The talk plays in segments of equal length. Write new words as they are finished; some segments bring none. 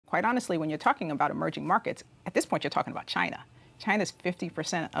quite honestly, when you're talking about emerging markets, at this point you're talking about China. China's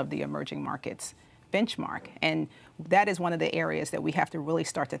 50% of the emerging markets benchmark. And that is one of the areas that we have to really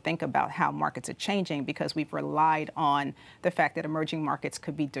start to think about how markets are changing, because we've relied on the fact that emerging markets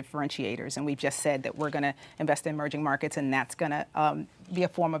could be differentiators. And we've just said that we're going to invest in emerging markets, and that's going to be a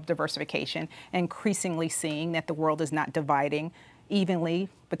form of diversification, increasingly seeing that the world is not dividing evenly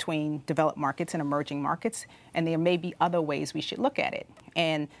between developed markets and emerging markets. And there may be other ways we should look at it.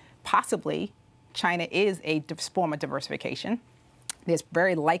 And possibly China is a form of diversification. There's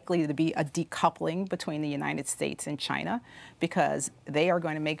very likely to be a decoupling between the United States and China, because they are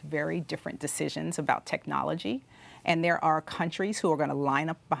going to make very different decisions about technology. And there are countries who are going to line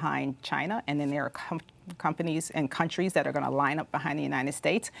up behind China, and then there are companies and countries that are going to line up behind the United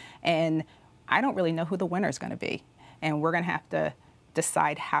States. And I don't really know who the winner is going to be. And we're going to have to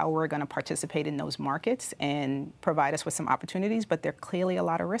decide how we're going to participate in those markets and provide us with some opportunities. But there are clearly a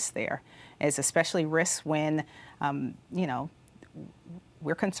lot of risks there. It's especially risks when,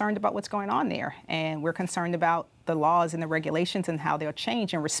 we're concerned about what's going on there, and we're concerned about the laws and the regulations and how they'll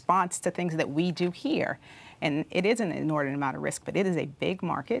change in response to things that we do here. And it is an inordinate amount of risk, but it is a big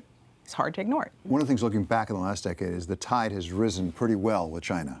market. It's hard to ignore it. One of the things looking back in the last decade is the tide has risen pretty well with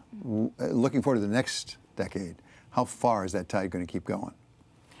China. Looking forward to the next decade, how far is that tide going to keep going?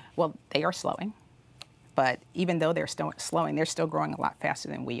 Well, they are slowing, but even though they're still slowing, they're still growing a lot faster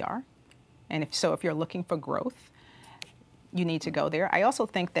than we are. And if you're looking for growth, you need to go there. I also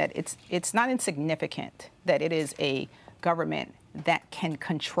think that it's not insignificant that it is a government that can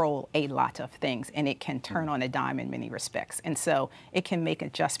control a lot of things, and it can turn on a dime in many respects. And so it can make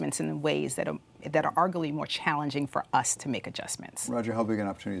adjustments in ways that are arguably more challenging for us to make adjustments. Roger, how big an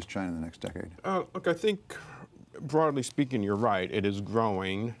opportunity is China in the next decade? Look, I think broadly speaking, you're right. It is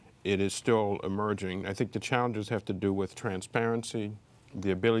growing. It is still emerging. I think the challenges have to do with transparency,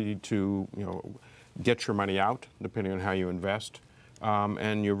 the ability to, get your money out, depending on how you invest.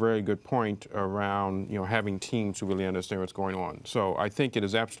 And your very good point around, having teams who really understand what's going on. So I think it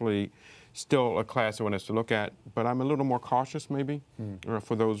is absolutely still a class that one has to look at, but I'm a little more cautious maybe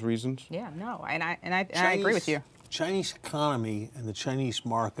for those reasons. Yeah, no, and I agree with you. Chinese economy and the Chinese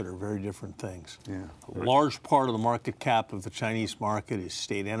market are very different things. Yeah. A large part of the market cap of the Chinese market is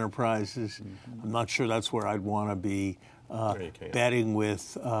state enterprises. I'm not sure that's where I'd want to be betting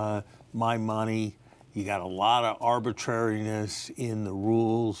with my money. You got a lot of arbitrariness in the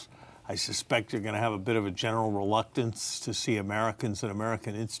rules. I suspect you're going to have a bit of a general reluctance to see Americans and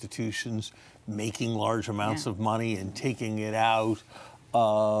American institutions making large amounts of money and taking it out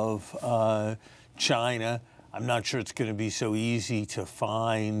of China. I'm not sure it's going to be so easy to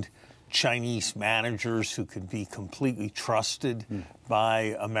find Chinese managers who can be completely trusted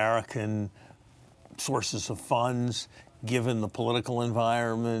by American sources of funds, given the political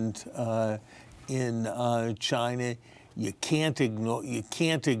environment in China. You can't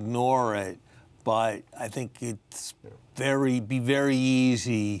ignore it, but I think it's very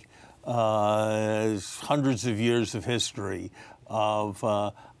easy, as hundreds of years of history of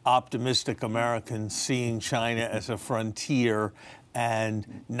optimistic Americans seeing China as a frontier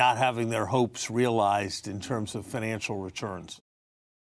and not having their hopes realized in terms of financial returns.